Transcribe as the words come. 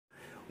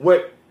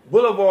What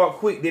Boulevard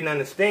Quick didn't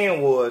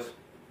understand was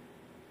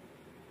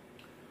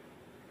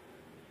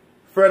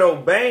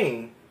Fredo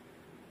Bang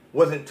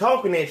wasn't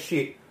talking that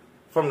shit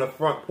from the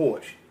front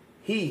porch.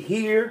 He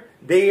here,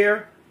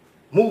 there,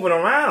 moving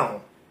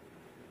around.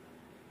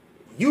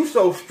 You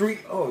so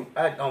street. Oh,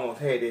 I almost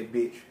had that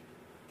bitch.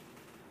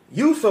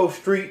 You so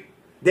street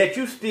that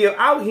you still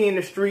out here in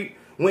the street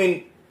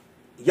when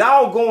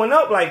y'all going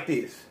up like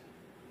this.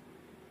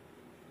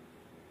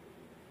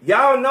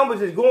 Y'all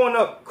numbers is going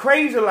up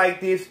crazy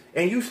like this,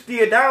 and you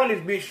still down this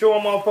bitch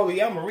showing motherfuckers,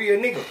 yeah, I'm a real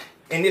nigga.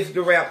 And this is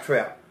the rap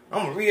trap.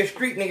 I'm a real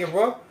street nigga,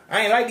 bro.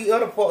 I ain't like these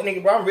other fuck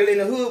niggas, bro. I'm really in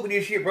the hood with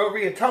this shit, bro.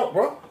 Real talk,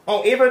 bro.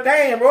 On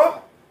everything,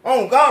 bro.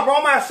 On God,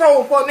 bro. My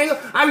soul, fuck nigga.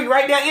 I be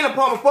right there in the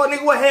apartment, fuck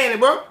nigga. What happening,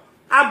 bro?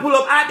 I pull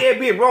up out that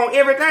bitch, bro. On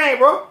everything,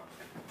 bro.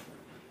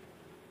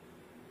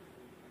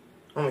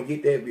 I'm gonna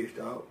get that bitch,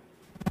 dog.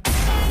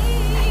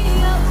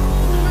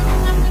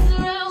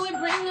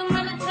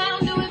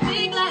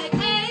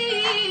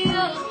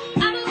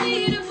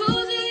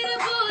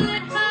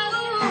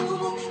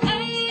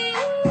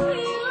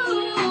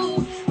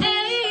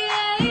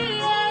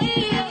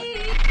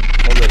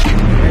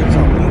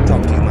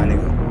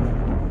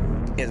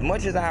 As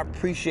much as I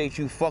appreciate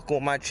you fucking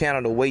with my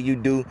channel the way you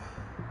do,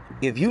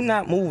 if you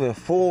not moving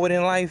forward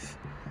in life,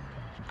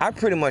 I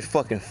pretty much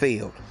fucking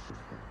failed.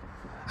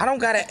 I don't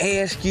gotta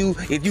ask you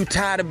if you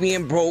tired of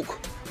being broke.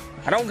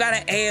 I don't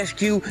gotta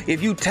ask you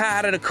if you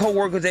tired of the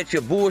coworkers at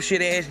your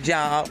bullshit ass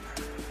job.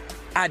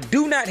 I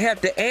do not have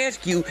to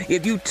ask you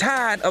if you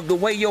tired of the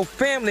way your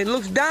family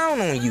looks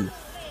down on you.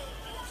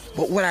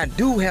 But what I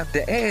do have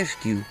to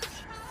ask you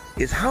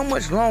is how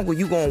much longer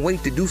you gonna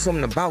wait to do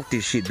something about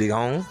this shit, big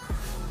on?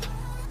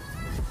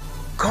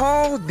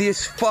 Call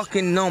this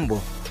fucking number.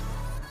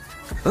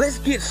 Let's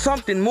get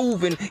something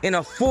moving in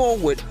a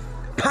forward,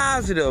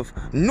 positive,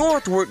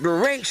 northward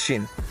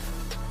direction.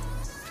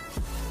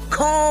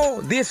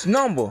 Call this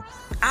number.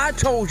 I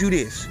told you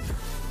this.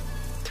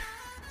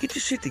 Get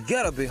your shit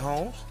together, big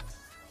homes.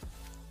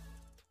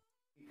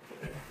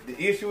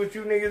 The issue with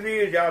you niggas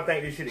is y'all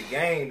think this shit a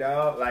game,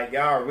 dog. Like,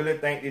 y'all really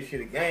think this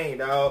shit a game,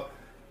 dog.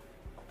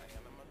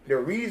 The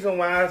reason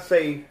why I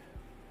say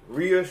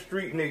real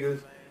street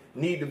niggas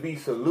need to be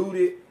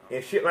saluted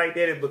and shit like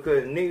that is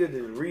because niggas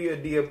is real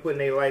deal putting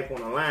their life on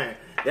the line.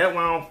 That's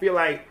why I don't feel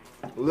like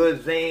Lil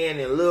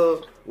Xan and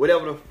Lil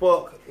whatever the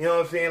fuck, you know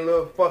what I'm saying,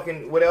 Lil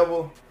fucking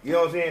whatever, you know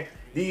what I'm saying,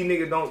 these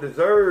niggas don't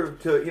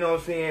deserve to, you know what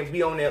I'm saying,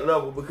 be on that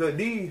level, because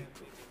these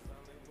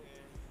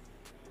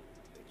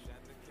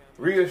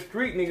real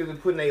street niggas are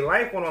putting their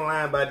life on the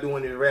line by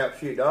doing this rap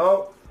shit,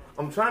 dog.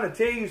 I'm trying to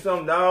tell you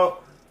something,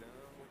 dog.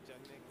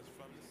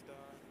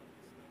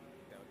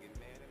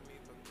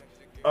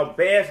 A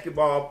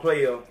basketball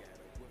player.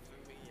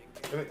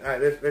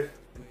 Let's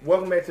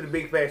welcome back to the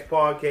Big Facts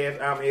Podcast.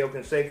 I'm El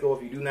Consaco.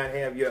 If you do not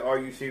have your Are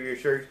You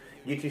Serious shirts,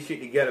 get your shit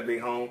together,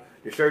 big home.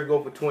 The shirts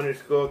go for 20, the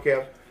skull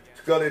caps,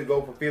 scullers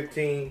go for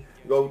 15.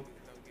 Go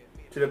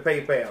to the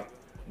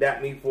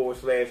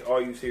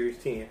PayPal.me/Are You Serious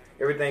 10.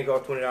 Everything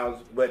costs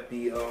 $20, but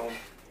the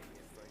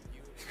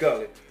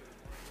scullet.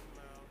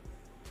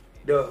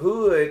 The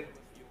hood,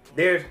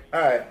 there's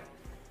alright.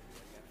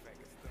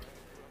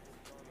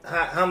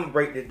 I'm gonna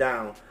break this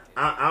down.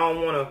 I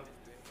don't wanna.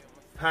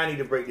 I need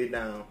to break this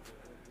down.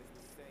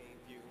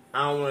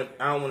 I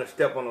don't wanna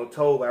step on no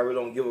toe, but I really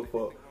don't give a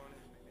fuck.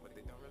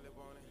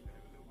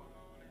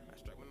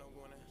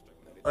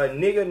 A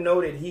nigga know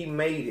that he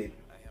made it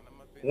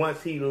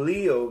once he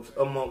lives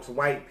amongst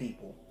white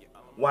people.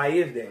 Why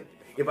is that?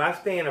 If I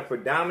stay in a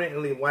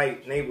predominantly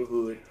white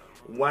neighborhood,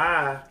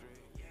 why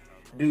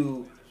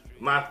do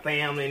my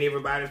family and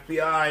everybody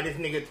feel, alright, this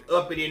nigga's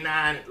uppity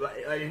now,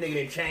 this nigga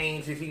done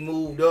changed since he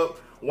moved up?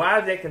 Why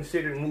is that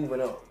considered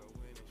moving up?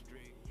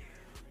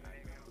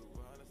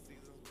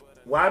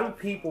 Why do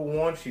people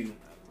want you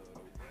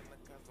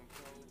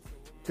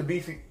to be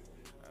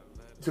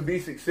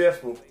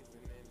successful,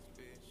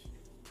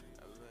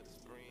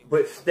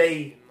 but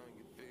stay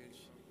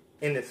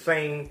in the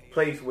same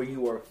place where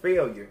you are a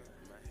failure?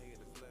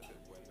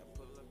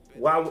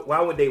 Why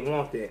would they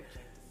want that?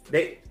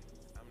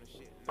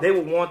 They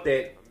would want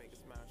that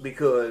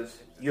because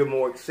you're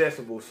more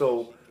accessible.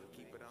 So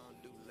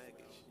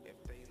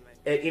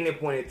at any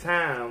point in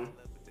time,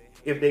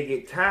 if they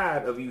get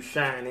tired of you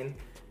shining,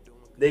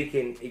 they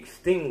can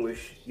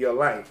extinguish your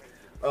life.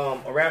 A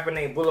rapper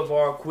named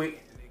Boulevard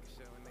Quick.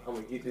 I'm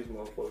gonna get this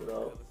motherfucker,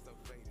 dog.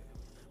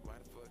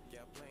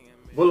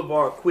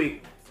 Boulevard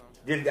Quick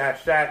just got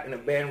shot in a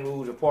Baton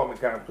Rouge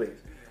apartment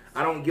complex.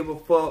 I don't give a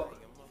fuck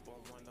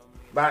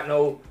about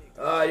no,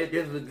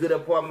 this is a good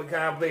apartment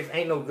complex.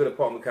 Ain't no good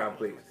apartment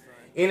complex.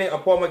 Any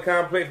apartment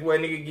complex where a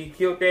nigga get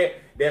killed at,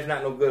 that's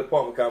not no good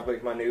apartment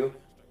complex, my nigga.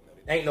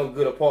 Ain't no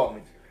good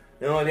apartments.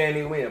 You know what I'm saying?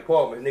 Nigga, we in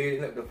apartments, nigga.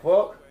 You know what the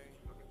fuck?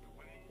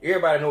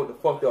 Everybody know what the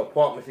fuck the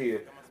apartments is.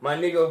 My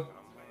nigga,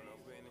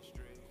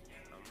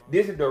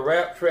 this is the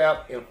rap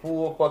trap in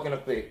full fucking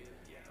effect.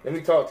 Let me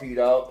talk to you,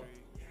 dog.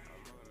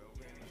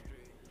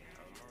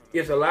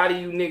 It's a lot of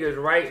you niggas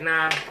right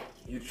now,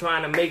 you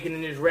trying to make it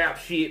in this rap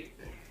shit.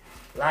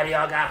 A lot of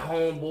y'all got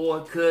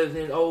homeboy,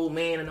 cousins, old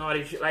man, and all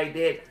that shit like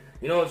that.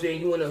 You know what I'm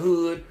saying? You in the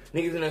hood,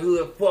 niggas in the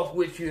hood fuck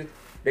with you.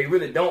 They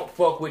really don't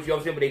fuck with you, you know what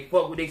I'm saying? But they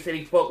fuck with, they say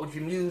they fuck with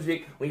your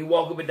music. When you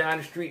walk up and down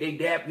the street, they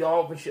dap you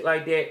off and shit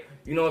like that.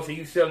 You know what I'm saying?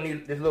 You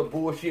selling this little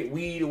bullshit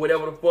weed or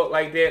whatever the fuck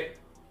like that.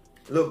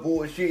 Little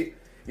bullshit.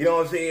 You know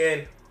what I'm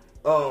saying?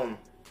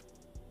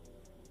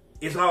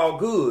 It's all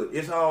good.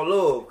 It's all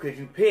love because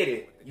you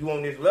petty. You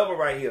on this level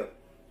right here.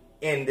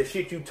 And the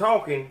shit you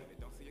talking,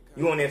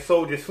 you on that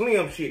Soldier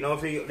Slim shit, you know what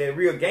I'm saying? That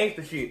real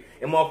gangster shit.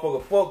 And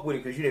motherfucker fuck with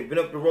it because you done been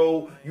up the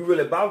road. You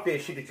really about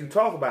that shit that you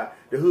talk about.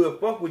 The hood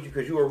fuck with you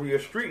because you a real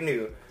street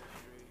nigga.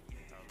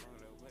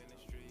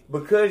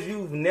 Because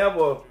you've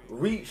never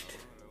reached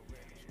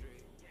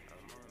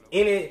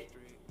any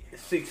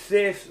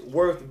success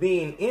worth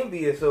being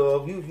envious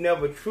of, you've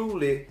never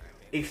truly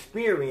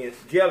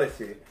experienced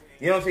jealousy.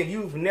 You know what I'm saying?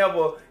 You've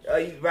never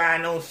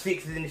riding on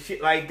sixes and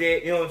shit like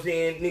that. You know what I'm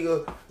saying?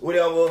 Nigga,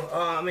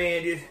 whatever.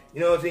 Man, just, you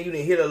know what I'm saying? You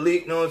done hit a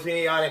lick. You know what I'm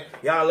saying?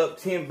 Y'all up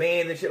 10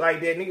 bands and shit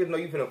like that. Niggas know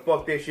you finna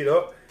fuck that shit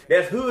up.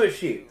 That's hood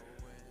shit.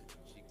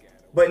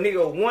 But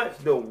nigga, once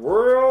the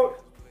world,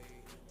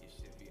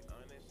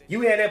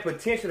 you had that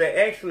potential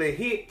to actually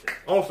hit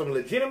on some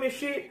legitimate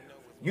shit,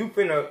 you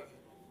finna,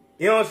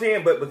 you know what I'm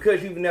saying? But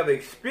because you've never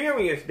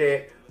experienced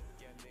that,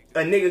 a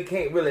nigga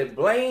can't really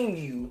blame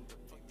you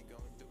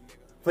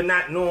for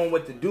not knowing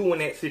what to do in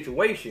that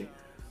situation.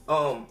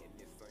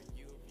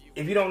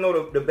 If you don't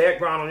know the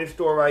background on this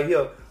story right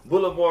here,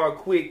 Boulevard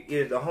Quick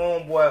is the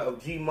homeboy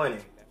of G Money.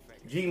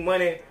 G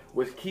Money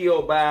was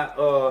killed by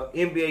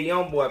NBA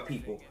Youngboy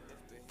people.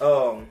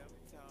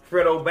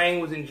 Fredo Bang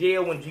was in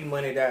jail when G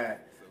Money died.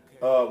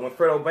 When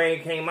Fredo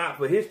Bang came out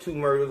for his 2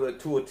 murders or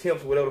 2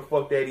 attempts, whatever the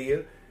fuck that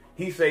is,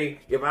 he say,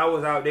 if I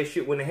was out, that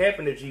shit wouldn't have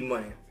happened to G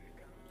Money.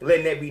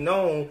 Letting that be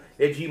known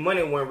that G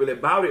Money wasn't really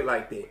about it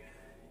like that.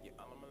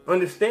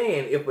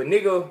 Understand, if a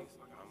nigga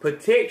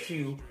protects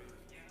you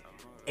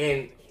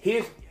and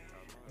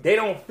they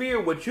don't fear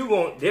what you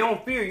gon', they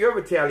don't fear your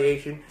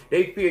retaliation,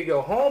 they fear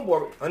your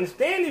homeboy.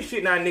 Understand this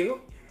shit now, nigga.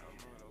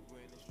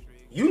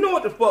 You know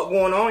what the fuck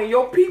going on, and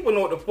your people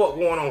know what the fuck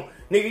going on.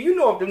 Nigga, you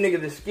know if them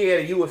niggas is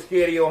scared of you or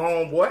scared of your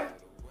homeboy.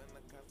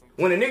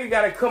 When a nigga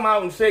gotta come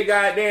out and say,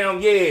 goddamn,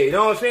 yeah, you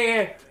know what I'm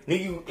saying?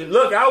 Nigga,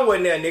 look, I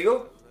wasn't there,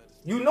 nigga.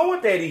 You know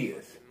what that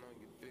is.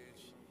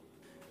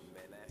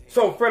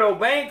 So Fredo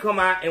Bang come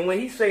out, and when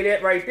he say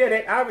that right there,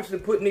 that obviously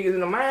put niggas in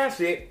the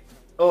mindset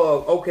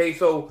of, okay,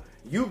 so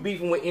you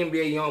beefing with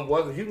NBA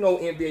Youngboy, because you know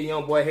NBA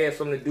Youngboy had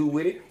something to do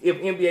with it. If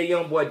NBA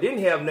Youngboy didn't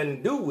have nothing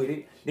to do with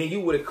it, then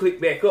you would have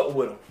clicked back up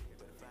with him.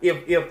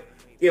 If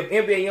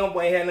NBA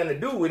Youngboy ain't had nothing to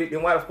do with it,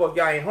 then why the fuck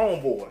y'all ain't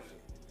homeboys?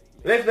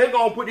 Let's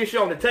go and put this shit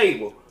on the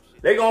table.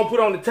 They gonna put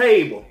on the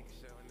table.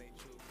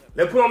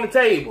 Let's put on the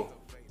table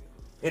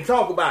and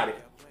talk about it.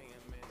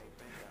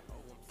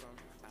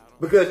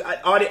 Because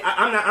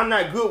I'm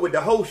not good with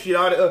the whole shit.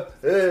 All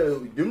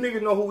them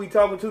niggas know who we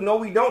talking to. No,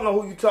 we don't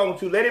know who you talking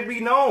to. Let it be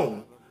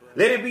known.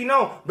 Let it be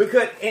known.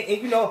 Because, and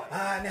you know,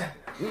 nah,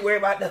 we worry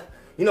about the,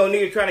 you know,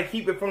 niggas trying to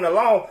keep it from the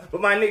law. But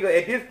my nigga,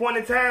 at this point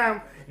in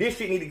time, this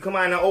shit need to come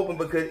out in the open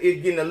because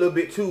it's getting a little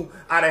bit too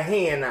out of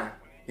hand now.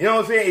 You know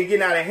what I'm saying? It's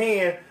getting out of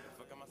hand.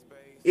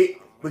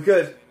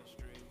 Because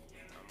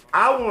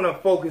I want to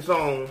focus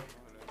on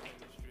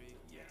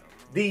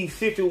these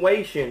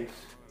situations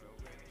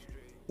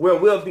where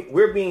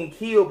we're being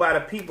killed by the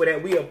people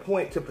that we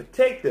appoint to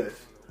protect us.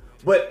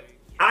 But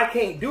I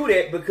can't do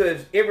that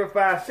because every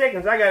 5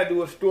 seconds I gotta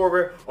do a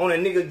story on a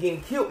nigga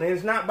getting killed. And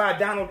it's not by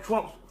Donald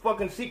Trump's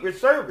fucking Secret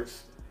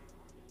Service.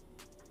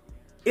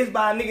 It's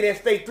by a nigga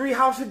that stayed 3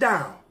 houses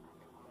down.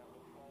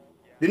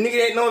 The nigga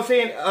that, you know what I'm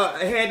saying,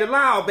 had the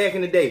loud back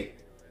in the day.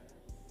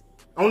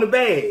 On the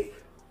bag.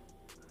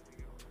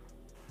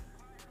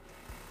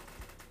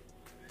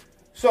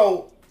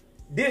 So,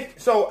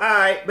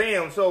 alright,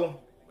 bam, so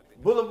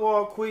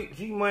Boulevard Quick,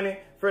 G Money,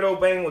 Fredo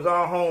Bang was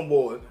all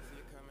homeboys.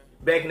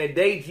 Back in the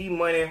day, G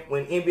Money,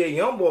 when NBA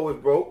Youngboy was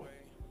broke,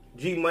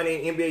 G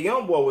Money and NBA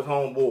Youngboy was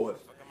homeboys.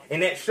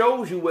 And that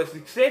shows you what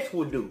success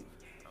will do.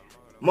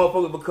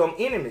 Motherfuckers become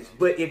enemies.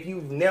 But if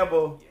you've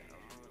never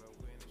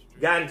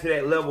gotten to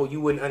that level,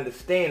 you wouldn't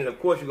understand it. Of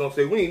course, you're going to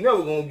say, we ain't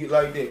never going to get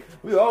like that.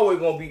 We always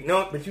going to be,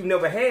 no, but you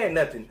never had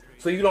nothing.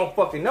 So you don't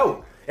fucking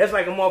know. That's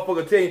like a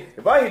motherfucker tell you,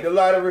 if I hit the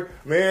lottery,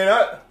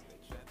 man,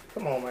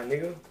 come on, my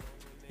nigga.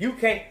 You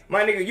can't,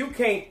 my nigga, you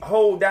can't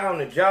hold down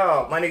the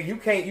job. My nigga, you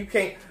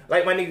can't,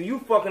 like, my nigga, you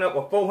fucking up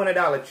a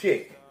 $400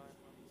 check.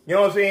 You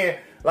know what I'm saying?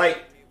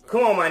 Like,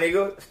 come on, my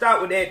nigga.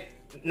 Stop with that.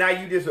 Now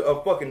you just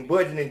a fucking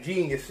budgeting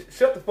genius.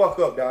 Shut the fuck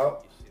up,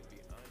 dog.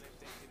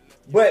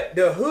 But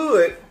the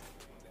hood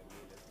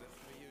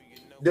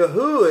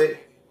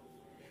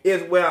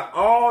is where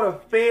all the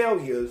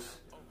failures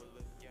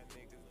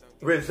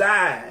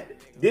reside.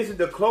 This is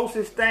the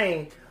closest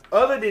thing,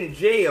 other than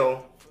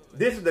jail,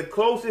 this is the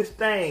closest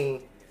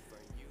thing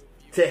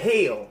to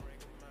hell.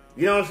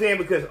 You know what I'm saying?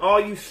 Because all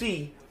you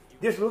see,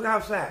 just look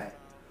outside.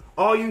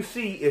 All you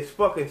see is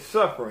fucking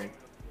suffering.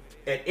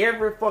 At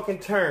every fucking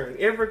turn,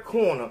 every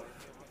corner,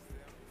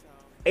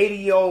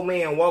 80-year-old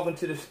man walking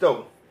to the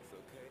store.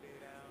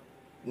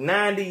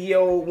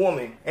 90-year-old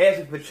woman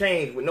asking for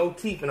change with no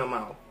teeth in her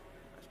mouth.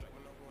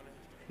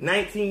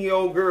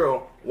 19-year-old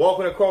girl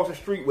walking across the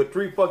street with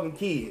 3 fucking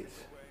kids.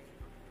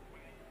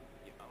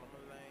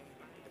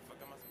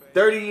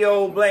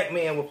 30-year-old black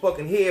man with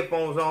fucking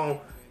headphones on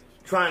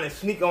trying to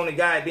sneak on the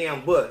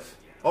goddamn bus.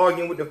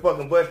 Arguing with the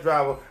fucking bus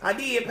driver. I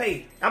did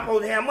pay. I'm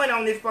supposed to have money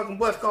on this fucking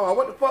bus card.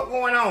 What the fuck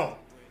going on?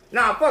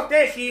 Nah, fuck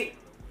that shit.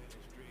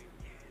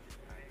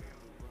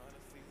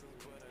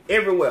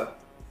 Everywhere.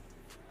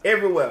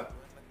 Everywhere.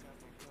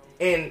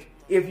 And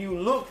if you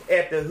look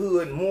at the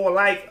hood more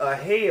like a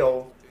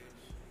hell,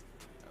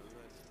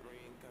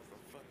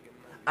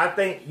 I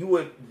think you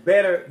would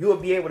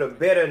be able to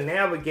better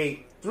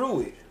navigate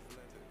through it.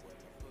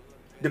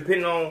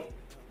 Depending on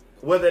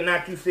whether or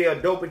not you sell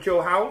dope at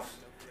your house,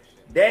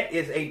 that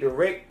is a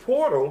direct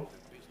portal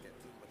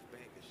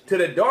to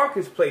the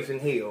darkest place in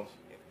hell.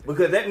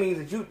 Because that means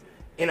that you,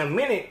 in a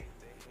minute,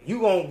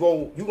 you gonna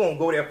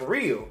go there for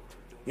real.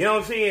 You know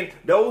what I'm saying?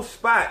 Those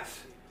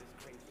spots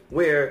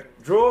where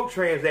drug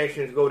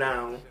transactions go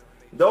down,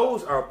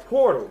 those are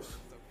portals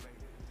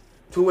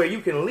to where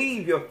you can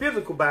leave your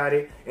physical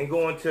body and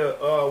go into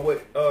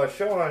what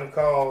Sean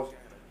calls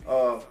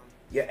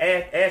your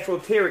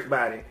astroteric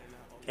body.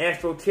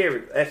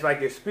 Astroteric, that's like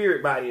your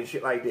spirit body and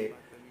shit like that.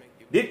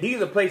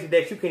 These are places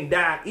that you can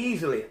die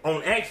easily,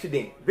 on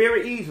accident,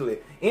 very easily.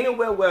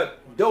 Anywhere where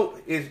dope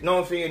is, you know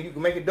what I'm saying, you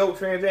can make a dope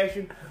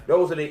transaction,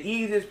 those are the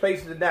easiest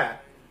places to die.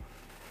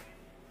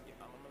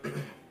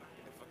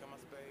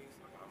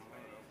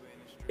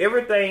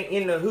 Everything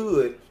in the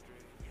hood,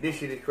 this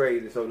shit is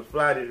crazy. So the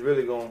fly is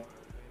really going,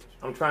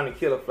 I'm trying to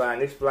kill a fly,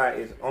 and this fly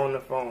is on the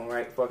phone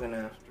right fucking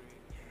now.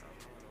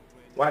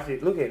 Watch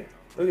it, look at it,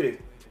 look at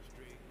it.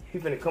 He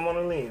finna come on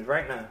the lens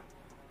right now.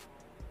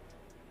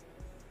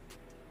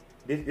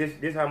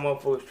 This how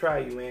motherfuckers try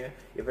you, man.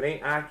 If it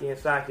ain't Aki and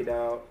Saki,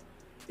 dog,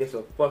 it's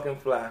a fucking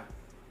fly.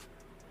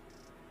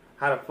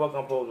 How the fuck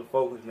I'm supposed to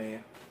focus,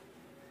 man?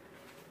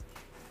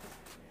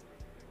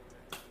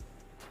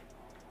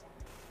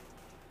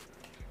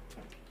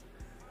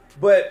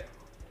 But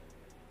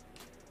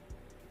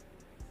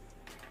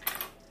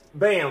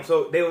bam,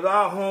 so they was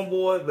all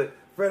homeboys, but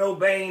Fredo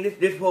Bang,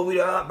 this what we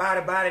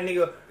body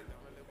nigga.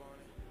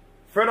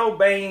 Fredo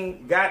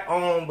Bang got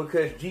on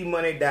because G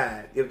Money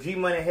died. If G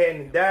Money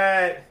hadn't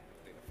died,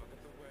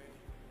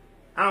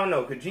 I don't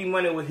know, because G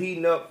Money was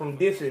heating up from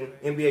dissing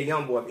NBA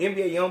Youngboy. If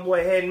NBA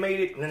Youngboy hadn't made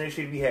it, none of this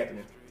shit be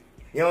happening.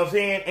 You know what I'm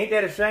saying? Ain't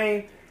that a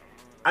shame?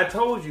 I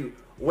told you,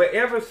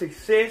 wherever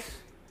success,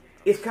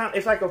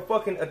 it's like a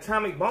fucking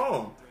atomic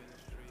bomb.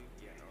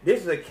 This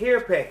is a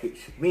care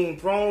package being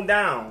thrown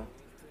down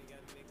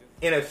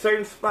in a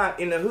certain spot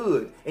in the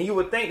hood. And you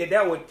would think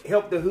that would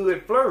help the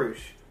hood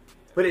flourish.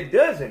 But it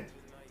doesn't.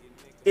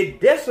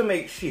 It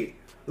decimates shit.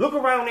 Look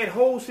around that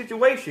whole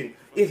situation.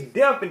 It's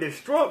death and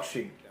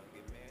destruction.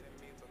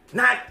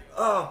 Not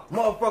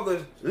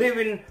motherfuckers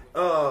living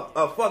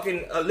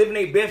living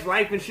their best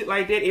life and shit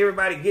like that.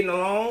 Everybody getting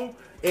along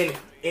and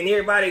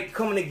everybody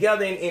coming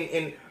together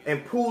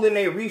and pooling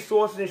their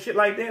resources and shit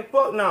like that.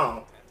 Fuck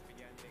no.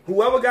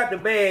 Whoever got the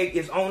bag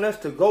is on us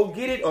to go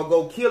get it or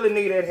go kill the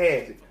nigga that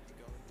has it.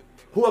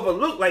 Whoever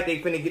look like they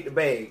finna get the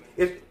bag.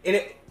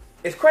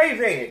 It's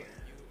crazy, ain't it?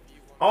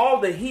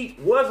 All the heat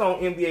was on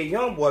NBA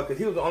Youngboy because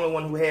he was the only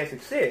one who had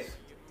success.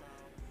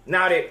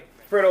 Now that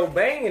Fredo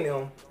Bang and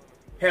them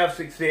have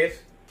success,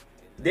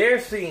 they're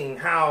seeing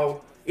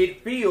how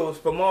it feels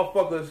for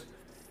motherfuckers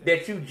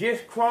that you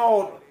just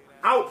crawled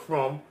out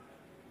from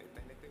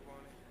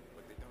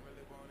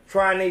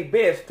trying their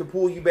best to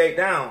pull you back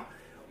down.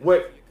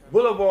 What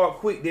Boulevard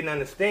Quick didn't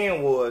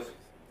understand was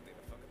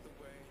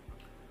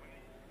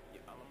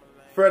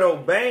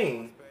Fredo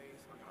Bang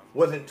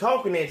wasn't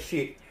talking that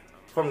shit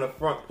from the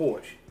front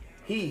porch.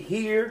 He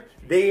here,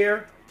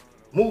 there,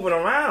 moving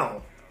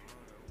around.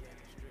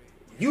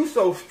 You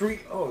so street,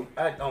 oh,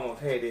 I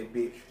almost had that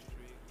bitch.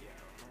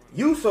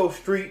 You so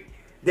street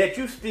that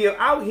you still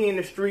out here in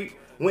the street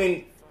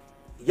when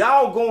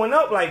y'all going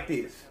up like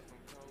this.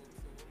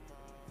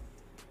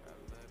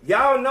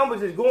 Y'all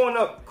numbers is going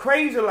up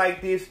crazy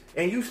like this,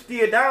 and you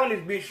still down this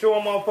bitch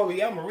showing motherfuckers,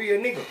 yeah, I'm a real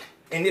nigga.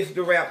 And this is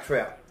the rap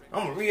trap.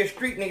 I'm a real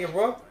street nigga,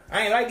 bro.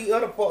 I ain't like the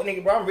other fuck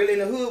nigga, bro. I'm really in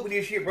the hood with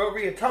this shit, bro.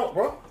 Real talk,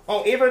 bro.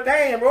 On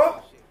everything,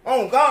 bro.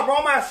 On God, bro.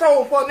 On my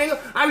soul, fuck nigga.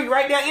 I be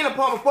right there in the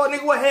apartment, fuck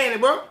nigga. What happening,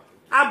 bro?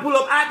 I pull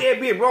up out that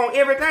bitch, bro. On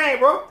everything,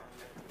 bro.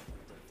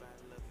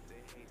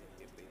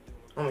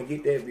 I'm gonna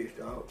get that bitch,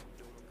 dog.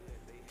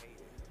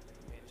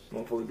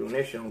 Motherfucker doing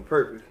that shit on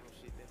purpose.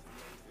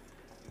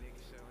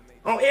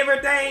 On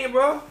everything,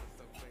 bro.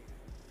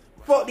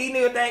 Fuck these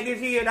niggas think this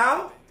here,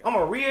 dog. I'm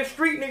a real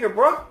street nigga,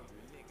 bro.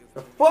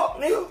 The fuck,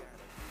 nigga?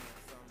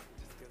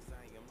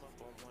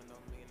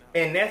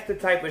 And that's the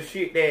type of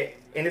shit that,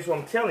 and this is what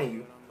I'm telling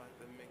you.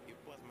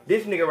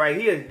 This nigga right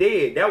here is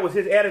dead. That was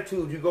his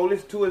attitude. You go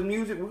listen to his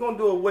music. We're going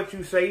to do a What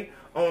You Say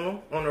on him,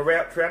 on the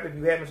Rap Trap. If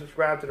you haven't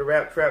subscribed to the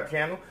Rap Trap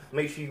channel,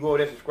 make sure you go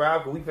there and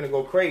subscribe, because we finna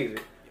go crazy.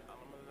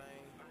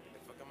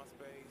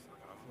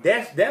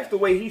 That's the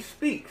way he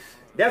speaks.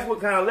 That's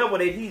what kind of level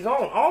that he's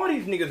on. All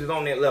these niggas is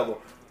on that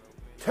level.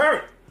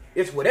 Turn.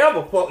 It's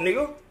whatever, fuck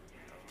nigga.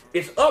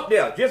 It's up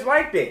there, just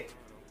like that.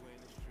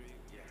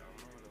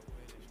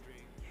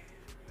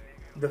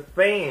 The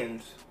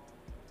fans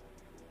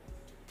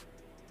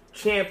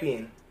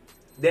champion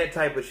that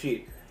type of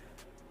shit.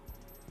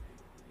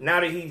 Now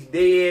that he's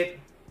dead,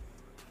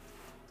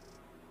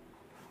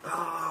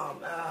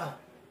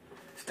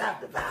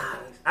 stop the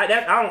violence. I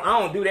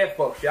don't do that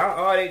fuck shit.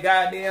 All that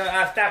goddamn,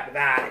 I stop the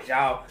violence,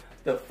 y'all.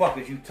 The fuck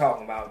is you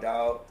talking about,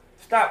 dog?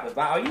 Stop the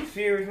violence. Are you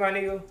serious, my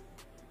nigga?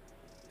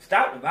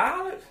 Stop the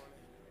violence?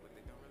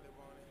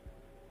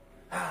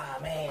 Ah,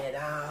 man,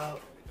 dog.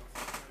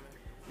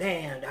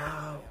 Damn,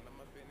 dog.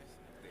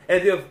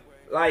 As if,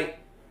 like,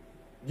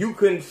 you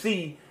couldn't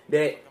see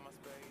that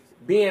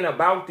being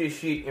about this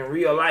shit in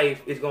real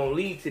life is gonna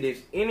lead to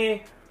this.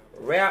 Any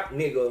rap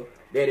nigga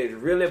that is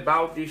really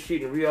about this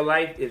shit in real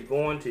life is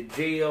going to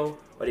jail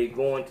or they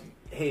going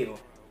to hell.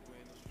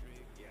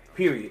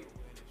 Period.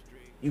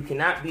 You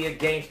cannot be a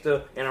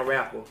gangster and a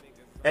rapper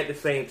at the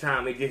same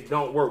time. It just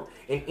don't work.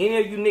 And any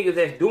of you niggas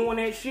that's doing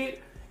that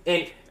shit,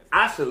 and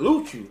I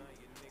salute you,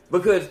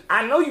 because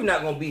I know you're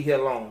not gonna be here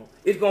long.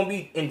 It's gonna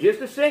be, in just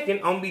a second,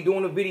 I'm gonna be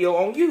doing a video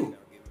on you.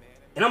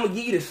 And I'm gonna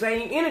give you the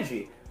same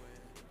energy.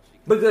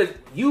 Because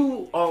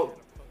you are,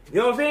 you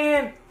know what I'm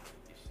saying?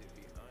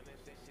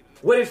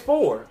 What it's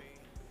for?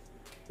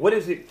 What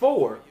is it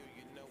for?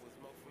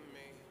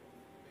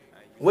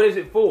 What is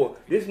it for?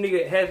 This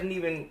nigga hasn't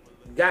even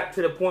got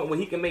to the point where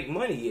he can make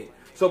money yet.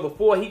 So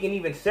before he can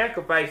even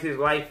sacrifice his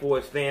life for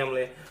his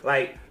family,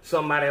 like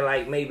somebody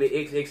like maybe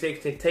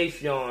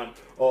XXXTentacion,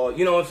 or,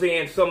 you know what I'm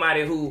saying,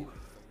 somebody who,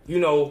 you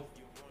know,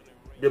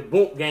 the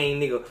boot game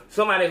nigga,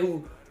 somebody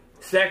who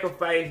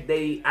sacrificed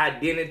their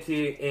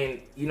identity and,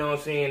 you know what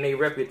I'm saying, their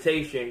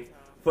reputation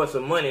for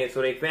some money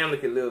so their family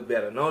could live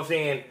better. You know what I'm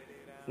saying?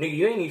 Nigga,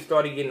 you ain't even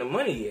started getting the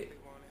money yet.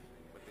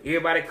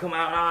 Everybody come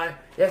out,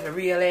 that's a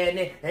real ass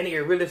nigga, that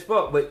nigga real as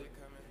fuck. But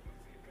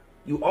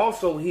you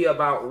also hear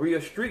about real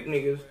street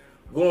niggas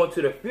going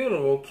to the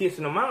funeral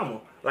kissing the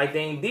mama like they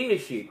ain't did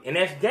shit. And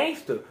that's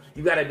gangster.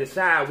 You gotta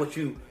decide what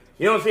you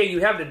know what I'm saying? You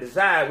have to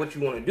decide what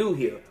you want to do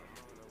here.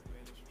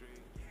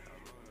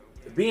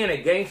 Being a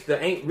gangster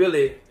ain't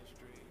really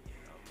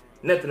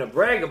nothing to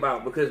brag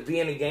about, because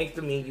being a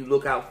gangster means you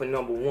look out for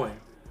number one.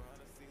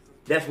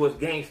 That's what's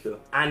gangster.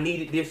 I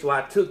needed this, so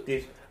I took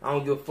this. I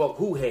don't give a fuck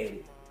who had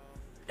it.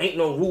 Ain't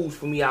no rules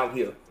for me out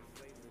here.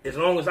 As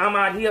long as I'm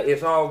out here,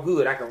 it's all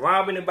good. I can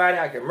rob anybody.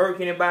 I can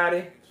murk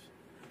anybody.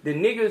 The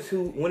niggas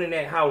who went in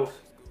that house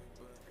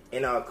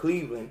in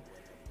Cleveland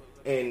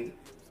and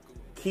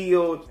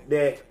killed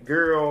that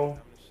girl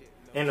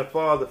and the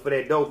father for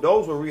that dope,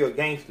 those were real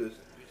gangsters.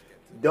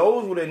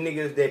 Those were the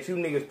niggas that you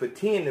niggas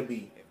pretend to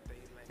be.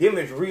 Them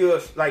is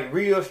real, like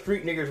real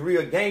street niggas,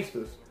 real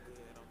gangsters.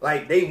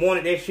 Like they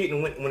wanted that shit,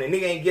 and when a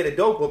nigga ain't get a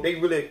dope up, they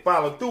really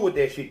follow through with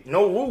that shit.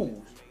 No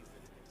rules.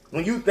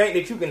 When you think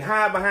that you can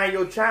hide behind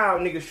your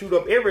child, niggas shoot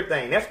up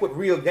everything. That's what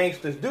real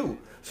gangsters do.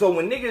 So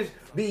when niggas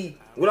be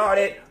with all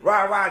that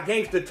rah-rah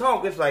gangster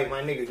talk, it's like,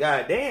 my nigga,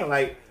 goddamn,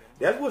 like,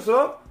 that's what's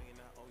up.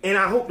 And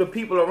I hope the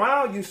people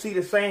around you see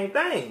the same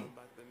thing.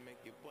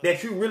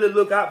 That you really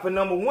look out for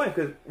number one.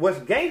 Because what's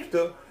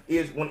gangster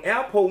is when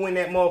Alpo went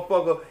that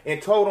motherfucker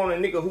and told on a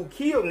nigga who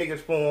killed niggas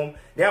for him,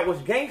 that was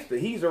gangster.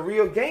 He's a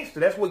real gangster.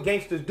 That's what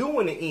gangsters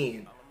do in the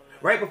end.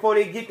 Right before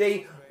they get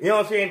they, you know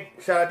what I'm saying,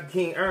 shout out to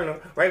King Erna,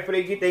 right before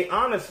they get their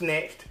honor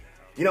snatched,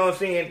 you know what I'm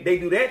saying, they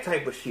do that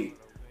type of shit.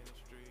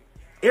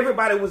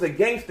 Everybody was a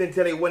gangster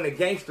until they wasn't a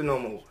gangster no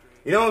more.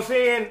 You know what I'm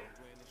saying?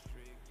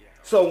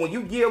 So when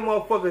you give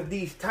motherfuckers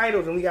these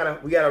titles, and we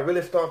gotta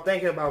really start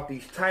thinking about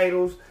these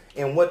titles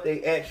and what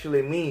they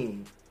actually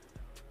mean.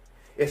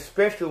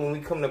 Especially when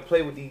we come to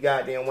play with these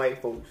goddamn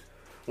white folks.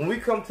 When we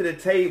come to the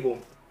table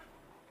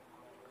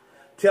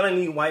telling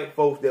these white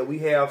folks that we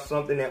have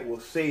something that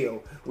will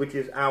sell, which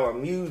is our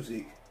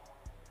music,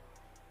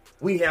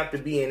 we have to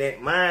be in that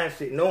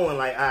mindset knowing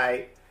like,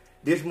 alright,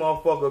 this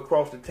motherfucker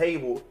across the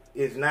table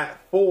is not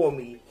for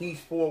me.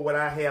 He's for what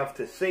I have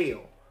to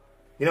sell.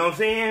 You know what I'm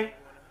saying?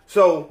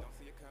 So,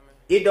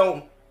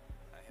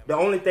 the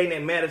only thing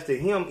that matters to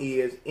him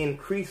is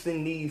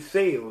increasing these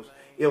sales.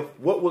 If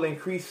what will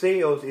increase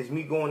sales is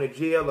me going to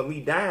jail or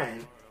me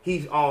dying,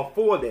 he's all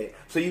for that.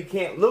 So you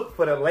can't look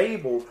for the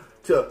label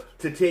to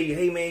tell you,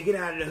 hey man, get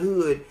out of the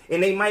hood.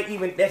 And they might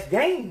even, that's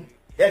game.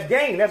 That's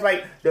game. That's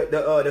like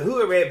the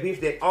hood rat bitch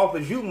that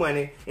offers you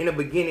money in the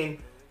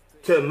beginning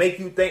to make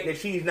you think that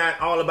she's not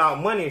all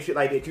about money and shit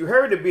like that. You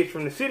heard the bitch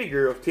from the City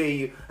Girls tell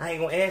you, I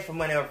ain't gonna ask for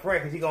money up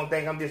front because he gonna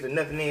think I'm just a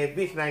nothing ass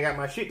bitch and I ain't got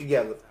my shit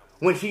together.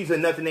 When she's a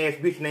nothing ass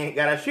bitch and ain't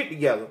got her shit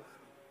together.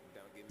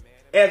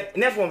 And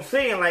that's what I'm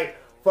saying, like,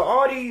 for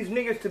all these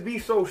niggas to be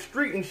so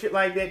street and shit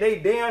like that, they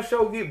damn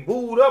sure get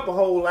booed up a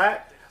whole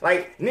lot.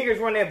 Like, niggas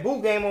run that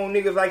boo game on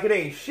niggas like it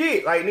ain't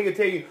shit. Like, niggas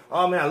tell you,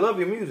 oh man, I love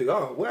your music.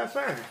 Oh, where I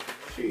sign?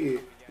 Shit,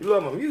 you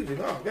love my music?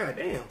 Oh,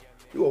 goddamn.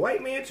 You a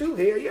white man too?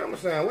 Hell yeah, I'm a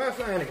sign. Where I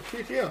sign it?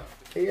 Shit, yeah.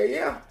 Hell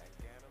yeah.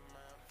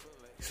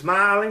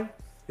 Smiling.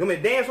 You want me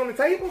to dance on the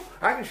table?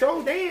 I can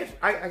show dance.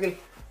 I can.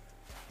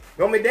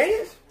 Want me to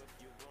dance?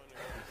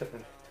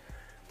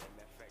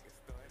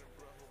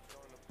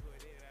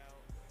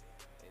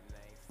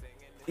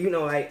 You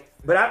know, like,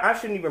 but I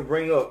shouldn't even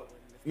bring up,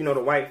 you know,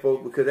 the white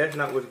folk, because that's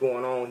not what's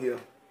going on here.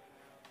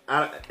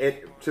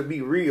 To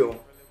be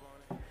real,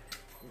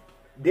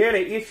 they're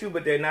the issue,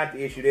 but they're not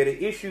the issue. They're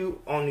the issue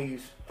on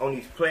these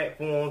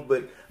platforms,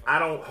 but I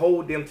don't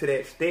hold them to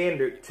that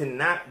standard to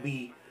not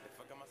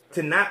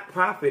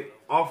profit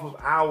off of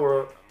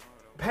our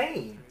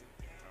pain.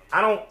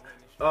 I don't,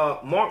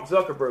 Mark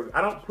Zuckerberg,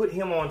 I don't put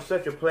him on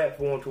such a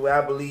platform to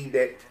where I believe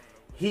that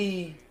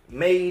he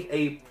made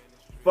a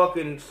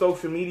fucking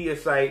social media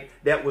site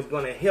that was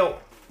going to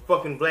help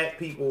fucking black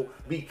people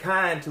be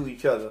kind to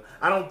each other.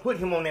 I don't put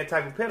him on that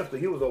type of pedestal.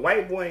 He was a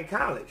white boy in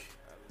college.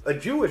 A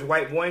Jewish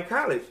white boy in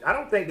college. I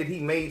don't think that he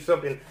made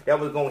something that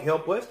was going to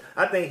help us.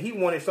 I think he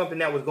wanted something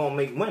that was going to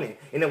make money.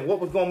 And if what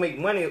was going to make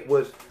money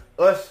was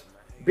us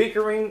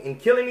bickering and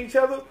killing each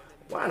other,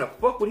 why the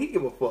fuck would he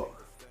give a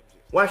fuck?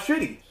 Why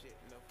should he?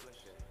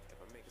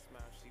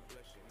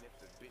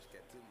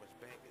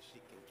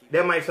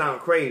 That might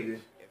sound crazy,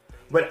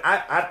 but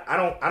I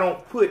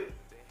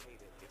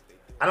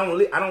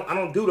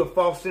don't do the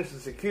false sense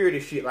of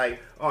security shit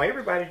like, oh,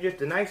 everybody's just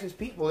the nicest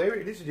people.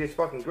 This is just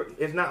fucking great.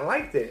 It's not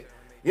like that.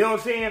 You know what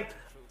I'm saying?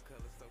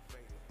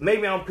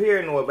 Maybe I'm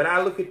paranoid, but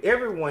I look at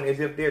everyone as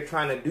if they're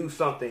trying to do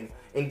something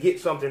and get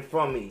something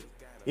from me.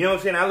 You know what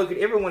I'm saying? I look at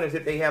everyone as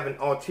if they have an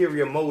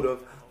ulterior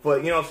motive for,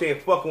 you know what I'm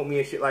saying, fucking with me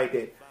and shit like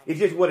that. It's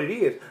just what it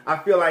is. I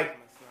feel like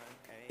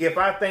if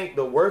I think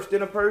the worst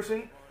in a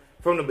person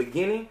from the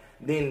beginning,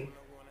 then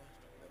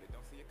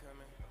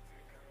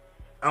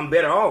I'm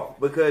better off,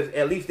 because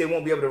at least they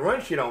won't be able to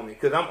run shit on me,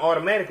 because I'm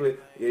automatically,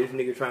 yeah, this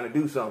nigga trying to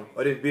do something,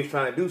 or this bitch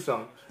trying to do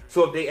something.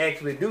 So if they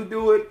actually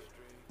do it,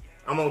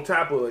 I'm on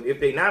top of it. If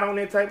they not on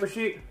that type of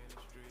shit,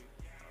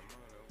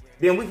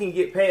 then we can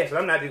get past it.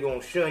 I'm not just going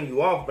to shun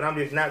you off, but I'm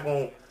just not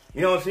going to,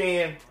 you know what I'm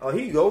saying? Oh,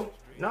 here you go.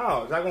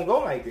 No, it's not going to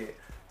go like that.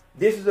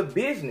 This is a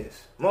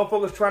business.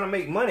 Motherfuckers trying to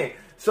make money.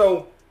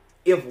 So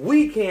if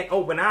we can't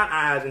open our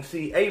eyes and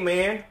see, hey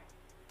man,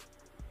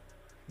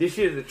 this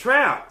shit is a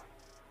trap.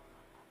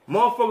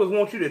 Motherfuckers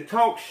want you to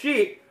talk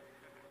shit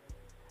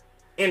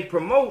and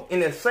promote in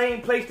the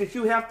same place that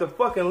you have to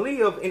fucking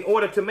live in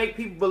order to make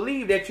people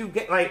believe that you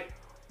get, like,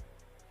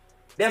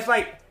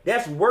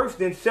 that's worse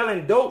than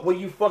selling dope where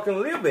you fucking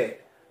live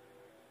at.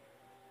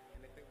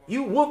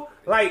 You whoop,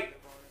 like,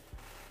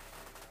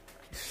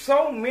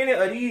 so many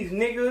of these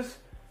niggas,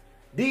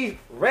 these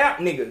rap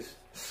niggas,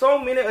 so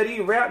many of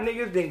these rap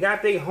niggas that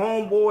got their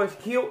homeboys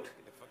killed.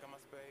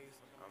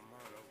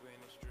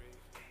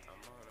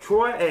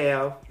 Troy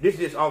Ave, this is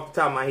just off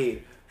the top of my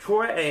head.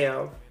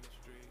 Troy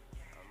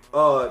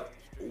Ave,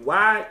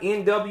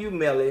 YNW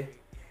Melly,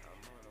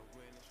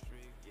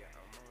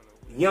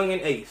 Young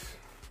and Ace.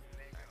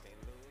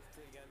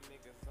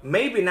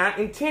 Maybe not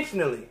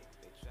intentionally,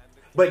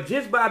 but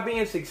just by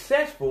being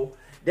successful,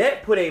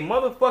 that put a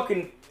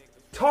motherfucking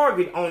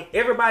target on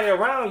everybody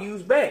around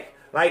you's back.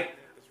 Like,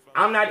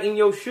 I'm not in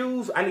your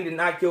shoes, I need to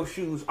knock your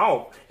shoes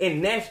off.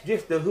 And that's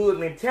just the hood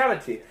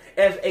mentality.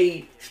 As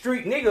a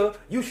street nigga,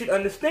 you should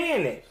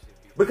understand that.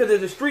 Because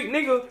as a street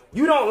nigga,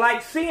 you don't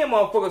like seeing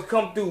motherfuckers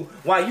come through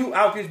while you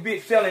out this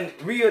bitch selling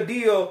real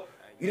deal,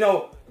 you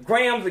know,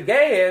 grams of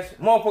gas.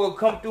 Motherfuckers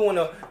come through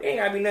and they ain't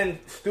gotta be nothing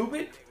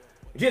stupid.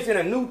 Just in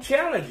a new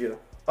Challenger,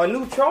 a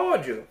new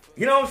Charger.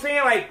 You know what I'm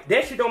saying? Like,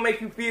 that shit don't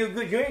make you feel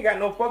good. You ain't got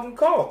no fucking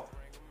car.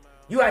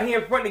 You out here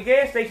in front of the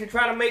gas station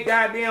trying to make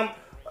goddamn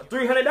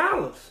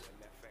 $300.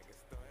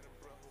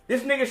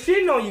 This nigga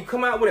shitting on you,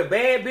 come out with a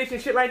bad bitch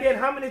and shit like that.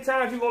 How many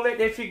times you gonna let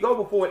that shit go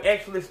before it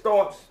actually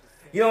starts,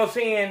 you know what I'm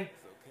saying,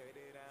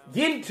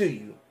 getting to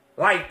you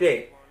like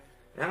that?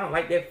 I don't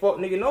like that fuck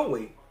nigga no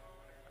way.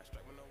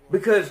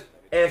 Because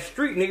as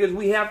street niggas,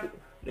 we have to,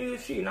 nigga,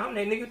 shit, I'm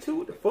that nigga too,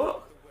 what the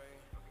fuck?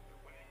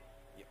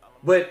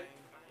 But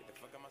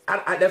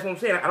that's what I'm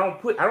saying. I don't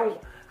put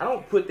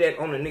that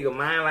on the nigga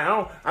mind. Like,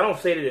 I don't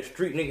say that a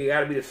street nigga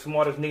gotta be the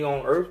smartest nigga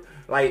on earth.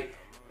 Like,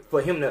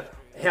 for him to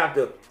have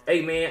to,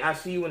 hey man, I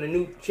see you in the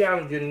new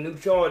Challenger, the new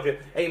Charger.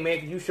 Hey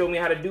man, can you show me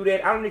how to do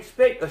that? I don't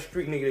expect a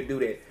street nigga to do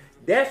that.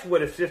 That's where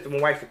the system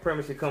of white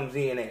supremacy comes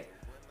in at.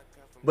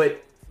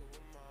 But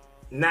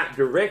not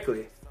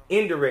directly,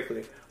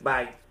 indirectly,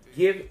 by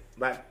should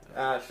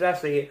I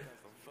say it,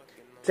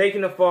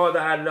 taking the father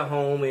out of the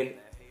home and,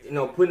 you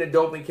know, putting the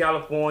dope in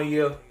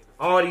California,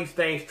 all these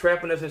things,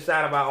 trapping us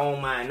inside of our own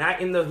mind.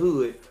 Not in the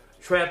hood,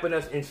 trapping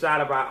us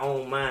inside of our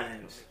own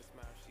minds.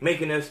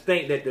 Making us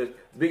think that the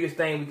biggest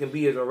thing we can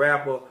be is a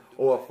rapper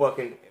or a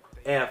fucking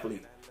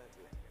athlete.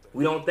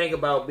 We don't think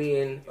about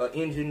being an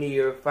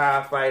engineer,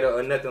 firefighter,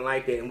 or nothing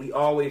like that. And we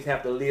always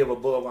have to live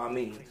above our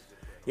means.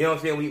 You know what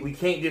I'm saying? We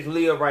can't just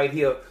live right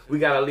here. We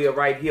got to live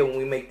right here when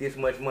we make this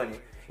much money.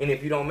 And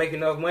if you don't make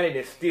enough money,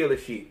 then steal the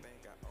shit.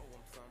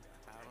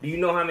 Do you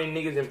know how many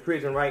niggas in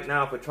prison right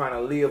now for trying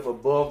to live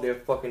above their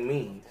fucking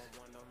means?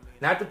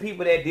 Not the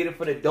people that did it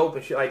for the dope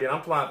and shit like that.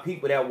 I'm talking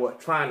people that were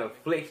trying to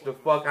flex the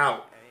fuck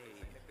out.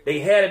 They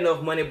had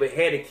enough money but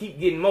had to keep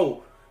getting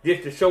more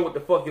just to show what the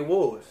fuck it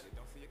was.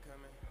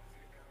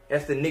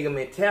 That's the nigga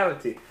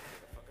mentality.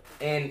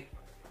 And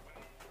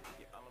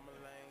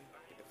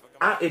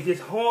it's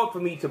just hard for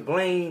me to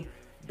blame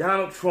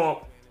Donald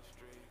Trump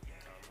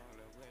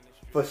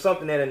for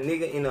something that a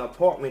nigga in an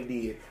apartment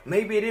did.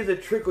 Maybe it is a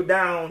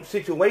trickle-down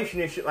situation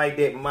and shit like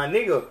that. But my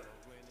nigga,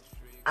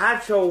 I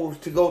chose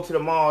to go to the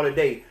mall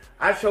today.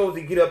 I chose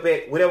to get up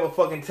at whatever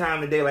fucking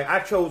time of day. Like, I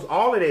chose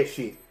all of that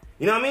shit.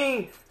 You know what I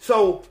mean?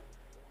 So,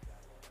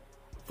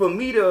 for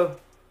me to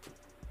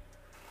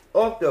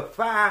up the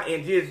fire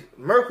and just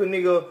murk a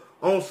nigga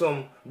on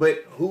some,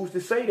 but who's to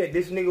say that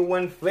this nigga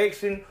wasn't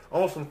flexing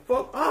on some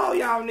fuck all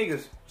y'all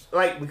niggas?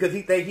 Like, because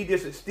he think he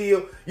just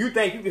still, you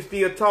think you can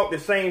still talk the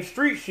same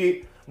street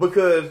shit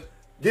because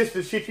this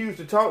the shit you used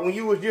to talk when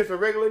you was just a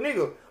regular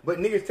nigga. But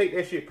niggas take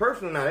that shit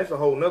personal now. That's a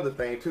whole nother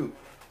thing too.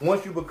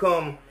 Once you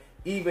become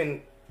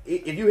even,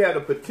 if you have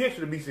the potential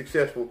to be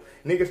successful,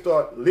 niggas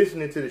start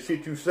listening to the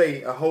shit you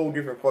say a whole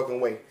different fucking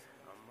way.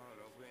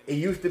 It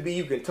used to be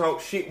you can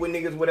talk shit with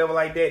niggas, whatever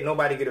like that,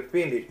 nobody get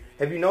offended.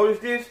 Have you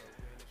noticed this?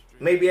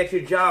 Maybe at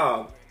your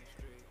job,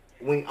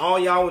 when all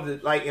y'all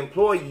was like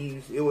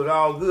employees, it was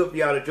all good for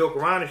y'all to joke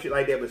around and shit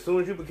like that. But as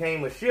soon as you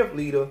became a shift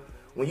leader,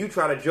 when you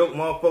try to joke,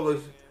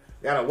 motherfuckers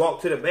gotta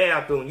walk to the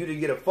bathroom, you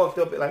just get a fucked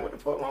up, like, what the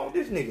fuck wrong with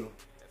this nigga?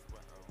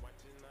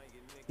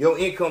 Your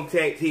income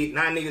tax hit,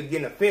 now niggas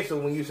getting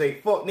offensive when you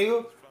say, fuck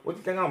nigga, what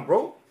you think I'm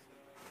broke?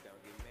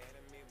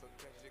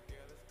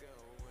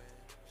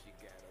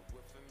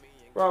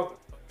 Bro,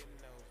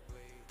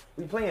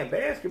 we playing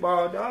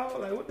basketball, dog.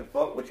 Like, what the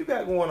fuck? What you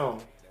got going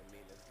on?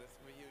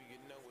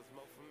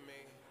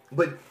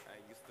 But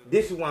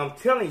this is why I'm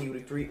telling you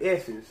the 3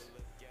 S's.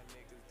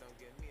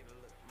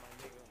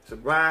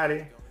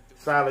 Sobriety,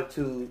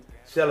 solitude,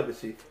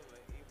 celibacy.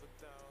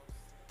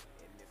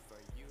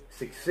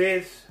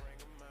 Success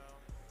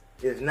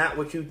is not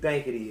what you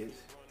think it is.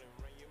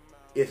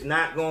 It's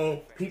not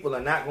people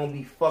are not going to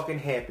be fucking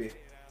happy.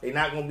 They're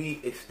not going to be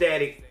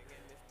ecstatic.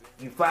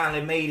 You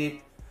finally made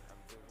it,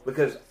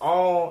 because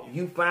all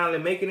you finally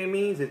making it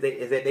means is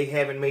that they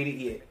haven't made it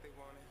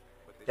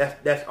yet.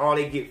 That's all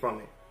they get from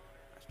it.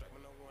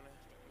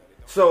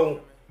 So,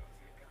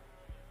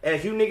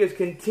 as you niggas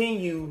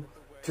continue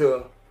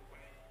to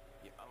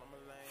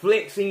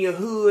flex in your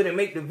hood and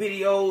make the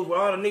videos with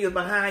all the niggas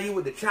behind you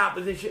with the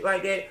choppers and shit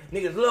like that,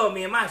 niggas love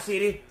me in my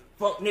city,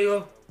 fuck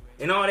nigga,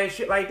 and all that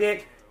shit like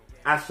that,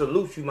 I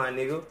salute you, my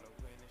nigga.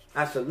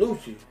 I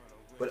salute you.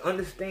 But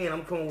understand,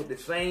 I'm coming with the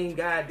same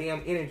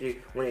goddamn energy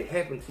when it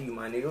happened to you,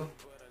 my nigga.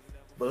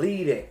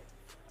 Believe that.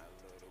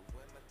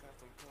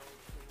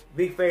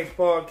 Big Face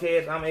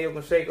Podcast. I'm A.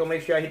 Consaco.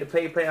 Make sure I hit the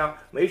PayPal.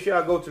 Make sure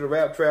I go to the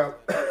Rap Trap.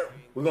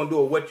 We're going to do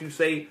a What You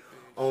Say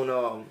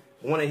on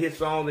one of his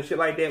songs and shit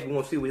like that. We're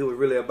going to see what he was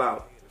really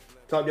about.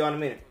 Talk to y'all in a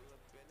minute.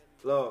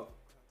 Love.